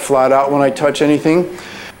not like flat out when I touch anything.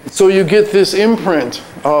 So you get this imprint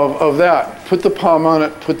of that. Put the palm on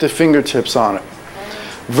it, put the fingertips on it.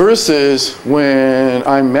 Versus when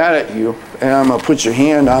I'm mad at you and I'm going to put your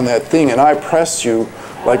hand on that thing and I press you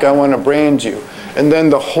like I want to brand you. And then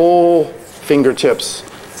the whole fingertips,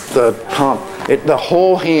 the palm, the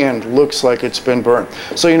whole hand looks like it's been burned.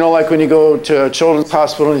 So you know, like when you go to a children's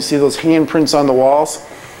hospital and you see those handprints on the walls?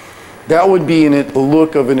 That would be the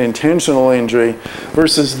look of an intentional injury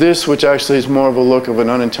versus this, which actually is more of a look of an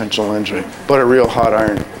unintentional injury, but a real hot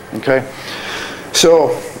iron, okay?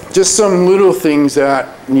 So just some little things that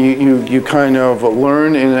you kind of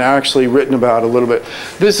learn and actually written about a little bit.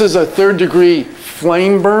 This is a 3rd degree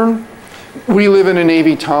flame burn. We live in a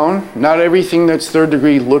Navy town. Not everything that's 3rd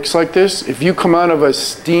degree looks like this. If you come out of a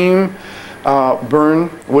steam burn,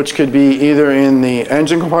 which could be either in the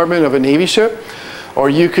engine compartment of a Navy ship, or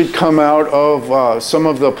you could come out of some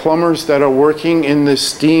of the plumbers that are working in the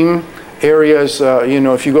steam areas. You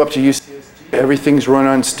know, if you go up to UCSD, everything's run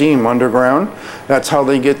on steam underground. That's how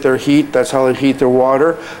they get their heat. That's how they heat their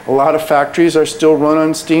water. A lot of factories are still run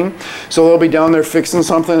on steam. So they'll be down there fixing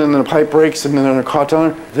something and then the pipe breaks and then they're caught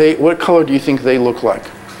on it. What color do you think they look like?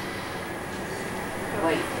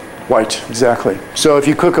 White, exactly. So if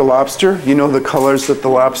you cook a lobster, you know the colors that the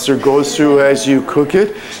lobster goes through as you cook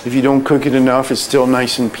it. If you don't cook it enough, it's still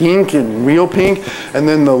nice and pink and real pink. And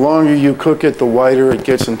then the longer you cook it, the whiter it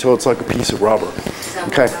gets until it's like a piece of rubber.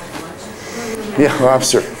 Okay. Yeah,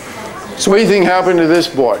 lobster. So what do you think happened to this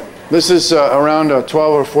boy? This is around a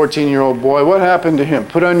 12 or 14-year-old boy. What happened to him?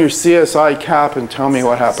 Put on your CSI cap and tell me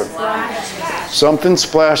what happened. Something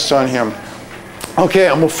splashed on him. Okay,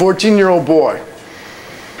 I'm a 14-year-old boy.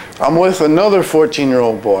 I'm with another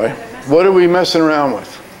 14-year-old boy. What are we messing around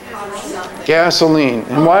with? Gasoline.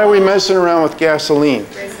 And why are we messing around with gasoline?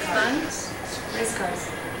 Race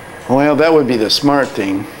cars. Well, that would be the smart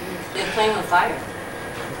thing. They're playing with fire.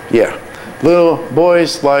 Yeah. Little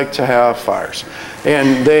boys like to have fires.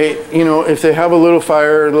 And they, you know, if they have a little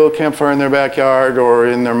fire, a little campfire in their backyard or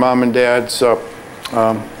in their mom and dad's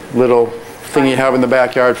little thing you have in the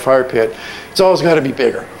backyard fire pit. It's always got to be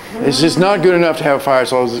bigger. It's just not good enough to have fire,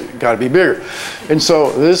 it's always got to be bigger. And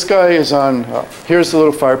so this guy is on, here's the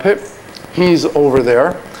little fire pit. He's over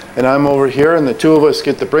there, and I'm over here, and the two of us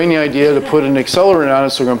get the brainy idea to put an accelerant on it,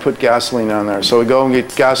 so we're going to put gasoline on there. So we go and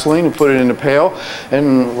get gasoline and put it in a pail,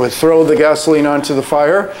 and we throw the gasoline onto the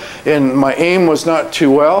fire, and my aim was not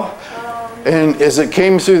too well. And as it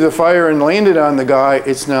came through the fire and landed on the guy,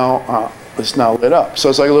 it's now lit up. So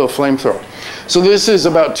it's like a little flamethrower. So this is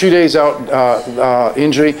about 2 days out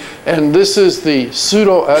injury, and this is the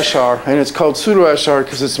pseudo-Eschar, and it's called pseudo-Eschar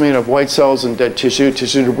because it's made of white cells and dead tissue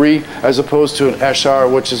debris, as opposed to an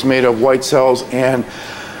Eschar, which is made of white cells and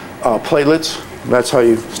platelets. That's how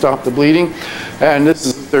you stop the bleeding. And this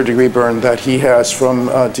is the 3rd-degree burn that he has from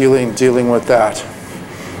dealing with that.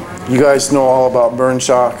 You guys know all about burn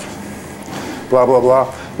shock, blah, blah,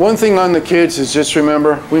 blah. One thing on the kids is just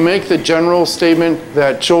remember, we make the general statement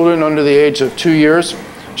that children under the age of 2 years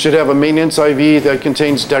should have a maintenance IV that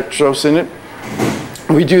contains dextrose in it.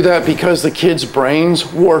 We do that because the kids'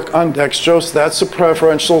 brains work on dextrose. That's a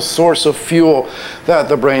preferential source of fuel that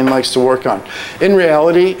the brain likes to work on. In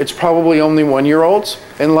reality, it's probably only 1-year-olds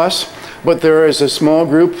and less, but there is a small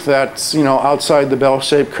group that's, you know, outside the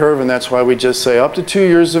bell-shaped curve, and that's why we just say up to 2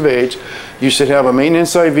 years of age, you should have a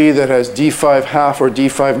maintenance IV that has D5 half or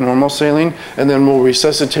D5 normal saline, and then we'll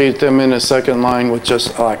resuscitate them in a second line with just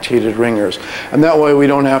lactated ringers. And that way we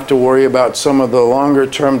don't have to worry about some of the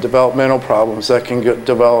longer-term developmental problems that can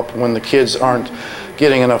develop when the kids aren't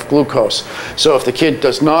getting enough glucose. So if the kid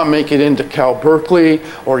does not make it into Cal Berkeley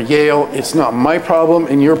or Yale, it's not my problem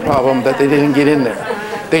and your problem that they didn't get in there.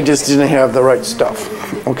 They just didn't have the right stuff,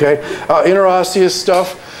 okay? Interosseous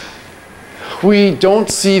stuff, we don't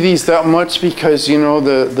see these that much because, you know,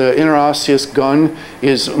 the interosseous gun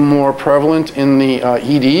is more prevalent in the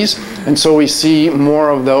EDs, and so we see more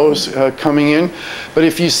of those coming in. But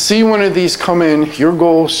if you see one of these come in, your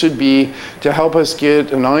goal should be to help us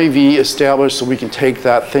get an IV established so we can take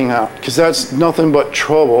that thing out, because that's nothing but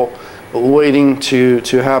trouble waiting to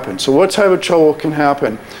happen. So what type of trouble can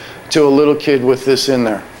happen to a little kid with this in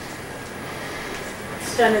there?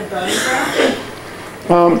 Stunted bone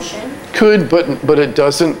growth? Could, but it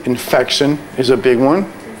doesn't. Infection is a big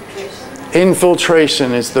one.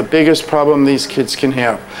 Infiltration is the biggest problem these kids can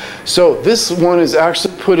have. So this one is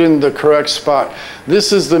actually put in the correct spot.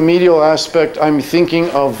 This is the medial aspect I'm thinking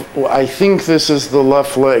of. I think this is the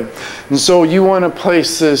left leg. And so you want to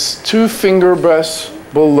place this 2 finger breadths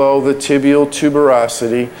below the tibial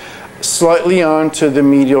tuberosity, slightly onto the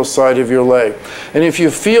medial side of your leg. And if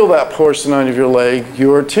you feel that portion of your leg,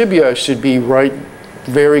 your tibia should be right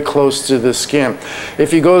very close to the skin.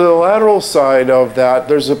 If you go to the lateral side of that,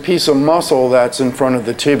 there's a piece of muscle that's in front of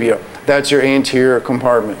the tibia. That's your anterior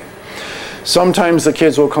compartment. Sometimes the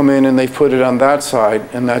kids will come in and they put it on that side,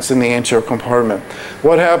 and that's in the anterior compartment.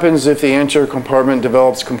 What happens if the anterior compartment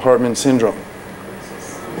develops compartment syndrome?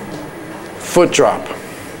 Foot drop.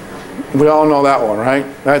 We all know that one, right?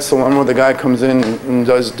 That's the one where the guy comes in and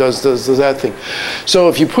does that thing. So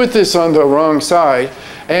if you put this on the wrong side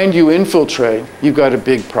and you infiltrate, you've got a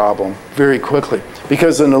big problem very quickly.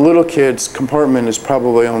 Because in the little kid's compartment is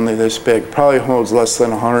probably only this big, probably holds less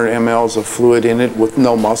than 100 mLs of fluid in it with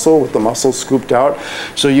no muscle, with the muscle scooped out.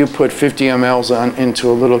 So you put 50 mLs on into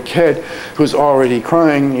a little kid who's already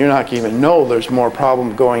crying, you're not going to even know there's more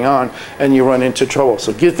problem going on, and you run into trouble.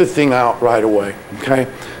 So get the thing out right away, okay?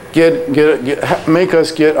 Make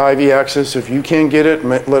us get IV access. If you can't get it,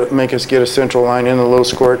 make us get a central line in a little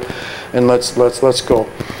squirt, and let's go.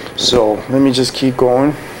 So let me just keep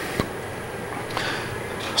going.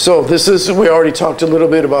 So this is, we already talked a little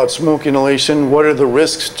bit about smoke inhalation. What are the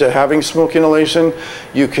risks to having smoke inhalation?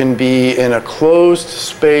 You can be in a closed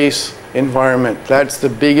space environment. That's the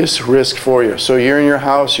biggest risk for you. So you're in your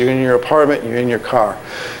house, you're in your apartment, you're in your car.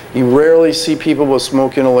 You rarely see people with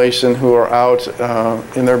smoke inhalation who are out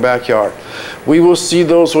in their backyard. We will see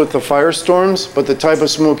those with the firestorms, but the type of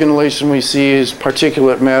smoke inhalation we see is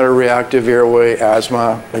particulate matter, reactive airway,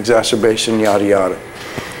 asthma, exacerbation, yada yada.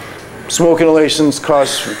 Smoke inhalations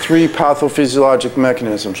cause 3 pathophysiologic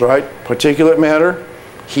mechanisms, right? Particulate matter,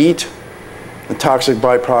 heat, and toxic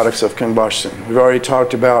byproducts of combustion. We've already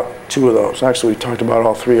talked about 2 of those. Actually, we talked about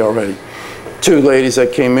all 3 already. 2 ladies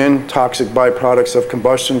that came in, toxic byproducts of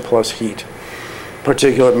combustion plus heat.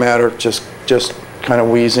 Particulate matter, just kind of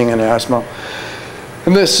wheezing and asthma.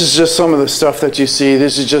 And this is just some of the stuff that you see.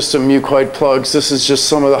 This is just some mucoid plugs. This is just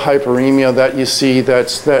some of the hyperemia that you see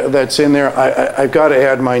that's in there. I've got to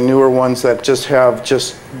add my newer ones that just have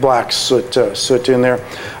black soot in there.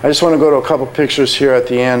 I just want to go to a couple pictures here at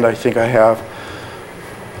the end. I think I have.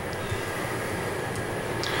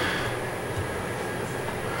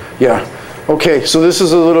 Yeah. Okay, so this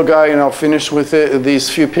is a little guy, and I'll finish with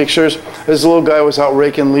these few pictures. This little guy was out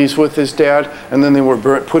raking leaves with his dad, and then they were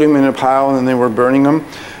put him in a pile, and then they were burning him.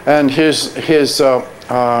 And his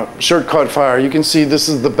shirt caught fire. You can see this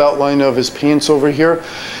is the belt line of his pants over here.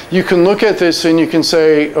 You can look at this and you can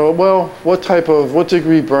say, oh, well, what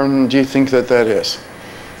degree burn do you think that is?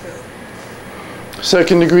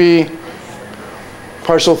 Second degree,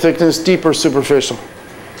 partial thickness, deep or superficial?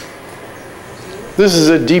 This is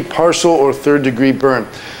a deep partial or third degree burn.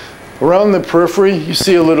 Around the periphery, you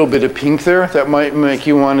see a little bit of pink there. That might make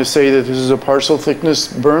you want to say that this is a partial thickness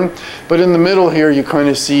burn. But in the middle here, you kind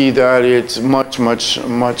of see that it's much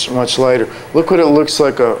lighter. Look what it looks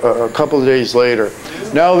like a couple of days later.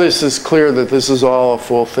 Now this is clear that this is all a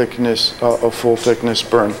full thickness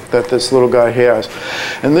burn that this little guy has.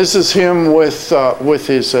 And this is him with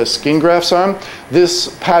his skin grafts on.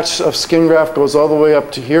 This patch of skin graft goes all the way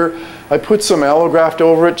up to here. I put some allograft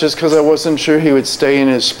over it just because I wasn't sure he would stay in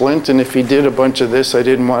his splint, and if he did a bunch of this, I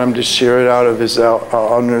didn't want him to shear it out of his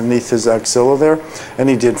underneath his axilla there, and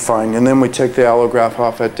he did fine. And then we take the allograft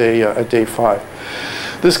off at day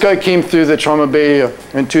 5. This guy came through the trauma bay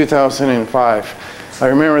in 2005. I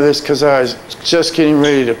remember this because I was just getting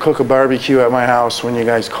ready to cook a barbecue at my house when you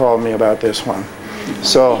guys called me about this one.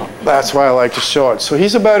 So that's why I like to show it. So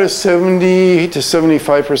he's about a 70 to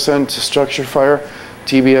 75% structure fire.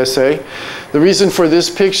 TBSA. The reason for this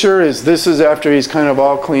picture is this is after he's kind of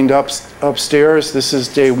all cleaned up upstairs. This is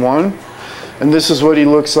day 1. And this is what he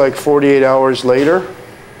looks like 48 hours later.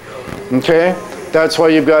 Okay? That's why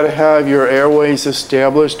you've got to have your airways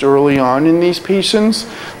established early on in these patients.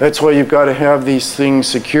 That's why you've got to have these things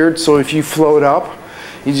secured. So if you float up,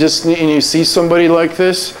 and you see somebody like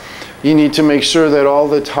this, you need to make sure that all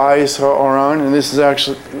the ties are on, and this is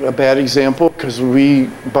actually a bad example because we,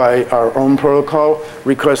 by our own protocol,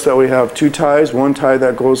 request that we have 2 ties, one tie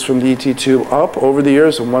that goes from the ET tube up over the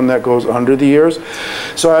ears and one that goes under the ears.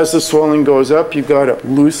 So as the swelling goes up, you've got to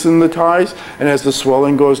loosen the ties, and as the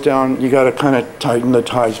swelling goes down, you got to kind of tighten the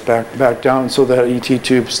ties back down so that ET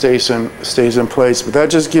tube stays in place. But that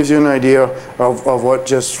just gives you an idea of what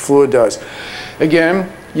just fluid does.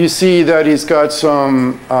 Again, you see that he's got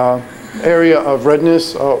some area of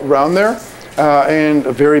redness around there and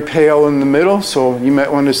very pale in the middle. So you might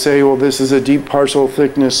want to say, well, this is a deep partial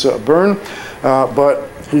thickness burn, but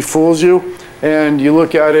he fools you. And you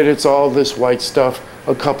look at it, it's all this white stuff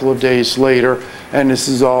a couple of days later, and this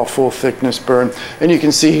is all full thickness burn. And you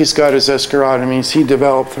can see he's got his escharotomies. He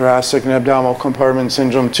developed thoracic and abdominal compartment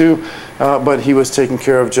syndrome too, but he was taken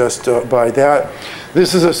care of just by that.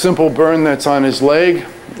 This is a simple burn that's on his leg.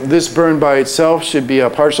 This burn by itself should be a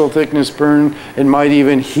partial thickness burn. It might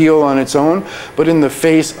even heal on its own, but in the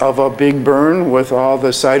face of a big burn with all the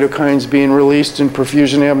cytokines being released and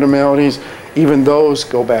perfusion abnormalities, even those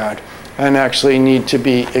go bad and actually need to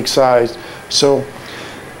be excised. So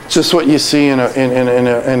just what you see in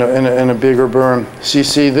a bigger burn. So you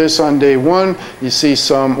see this on day 1, you see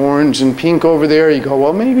some orange and pink over there. You go,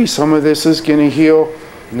 well, maybe some of this is going to heal.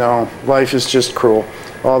 No, life is just cruel.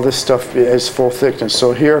 All this stuff is full thickness.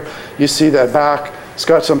 So here you see that back. It's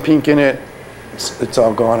got some pink in it. It's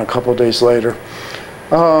all gone a couple days later.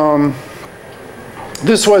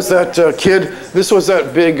 This was that kid. This was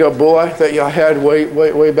that big bulleye that you had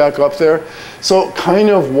way back up there. So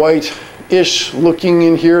kind of white-ish looking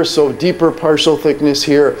in here. So deeper partial thickness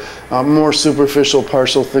here, more superficial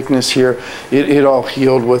partial thickness here. It all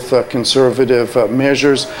healed with conservative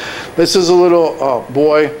measures. This is a little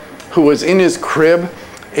boy who was in his crib,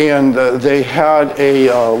 and they had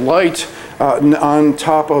a light on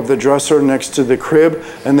top of the dresser next to the crib,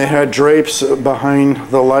 and they had drapes behind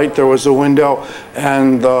the light. There was a window,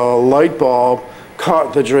 and the light bulb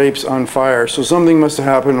caught the drapes on fire. So something must have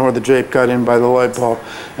happened, or the drape got in by the light bulb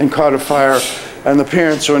and caught a fire, and the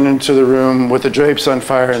parents went into the room with the drapes on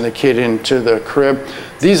fire and the kid into the crib.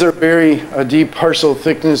 These are very deep partial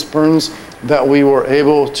thickness burns that we were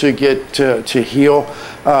able to get to heal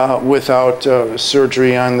without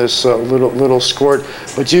surgery on this little squirt.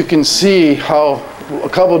 But you can see how a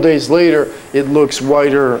couple days later it looks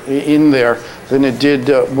whiter in there than it did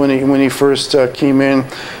when he first came in.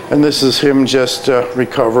 And this is him just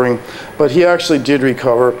recovering. But he actually did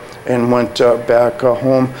recover and went back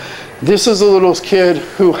home. This is a little kid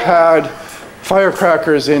who had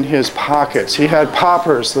firecrackers in his pockets. He had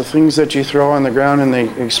poppers, the things that you throw on the ground and they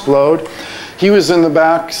explode. He was in the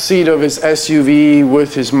back seat of his SUV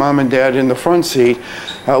with his mom and dad in the front seat,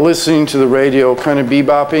 listening to the radio, kind of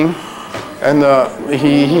bebopping, and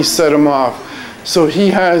he set him off. So he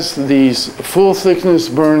has these full thickness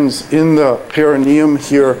burns in the perineum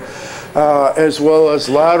here, as well as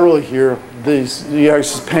lateral here,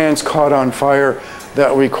 his pants caught on fire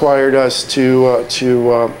that required us to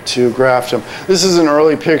graft him. This is an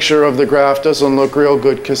early picture of the graft. Doesn't look real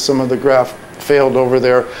good because some of the graft failed over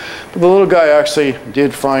there. But the little guy actually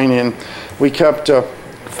did fine, and we kept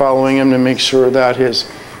following him to make sure that his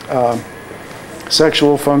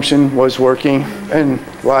sexual function was working. And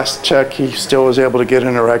last check, he still was able to get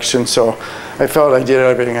an erection. So I felt I did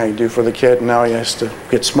everything I could do for the kid, and now he has to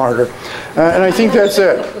get smarter. And I think that's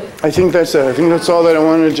it. I think that's it. I think that's all that I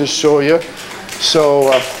wanted to just show you. So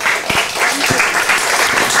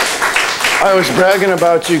I was bragging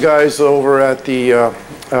about you guys over at the,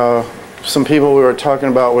 some people we were talking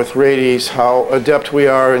about with Radies, how adept we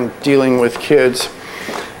are in dealing with kids.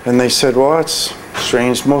 And they said, well, that's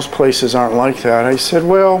strange. Most places aren't like that. I said,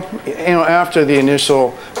 well, you know, after the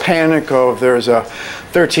initial panic of there's a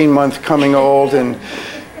 13-month coming old and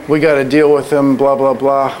we got to deal with them, blah, blah,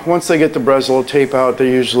 blah. Once they get the Breslow tape out, they're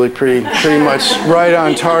usually pretty much right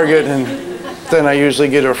on target. And then I usually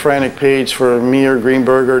get a frantic page for me or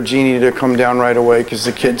Greenberg or Jeannie to come down right away because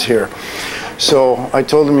the kid's here. So I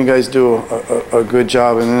told them you guys do a good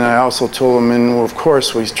job, and then I also told them, and of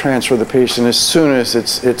course we transfer the patient as soon as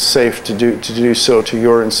it's safe to do so to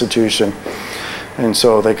your institution. And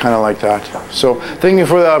so they kind of like that. So thank you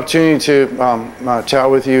for the opportunity to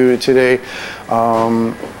chat with you today.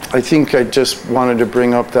 I think I just wanted to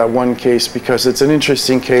bring up that one case because it's an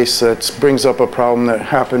interesting case that brings up a problem that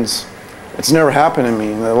happens. It's never happened to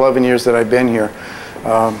me in the 11 years that I've been here.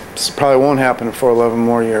 It probably won't happen for 11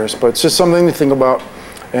 more years, but it's just something to think about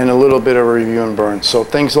and a little bit of a review and burn. So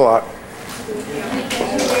thanks a lot.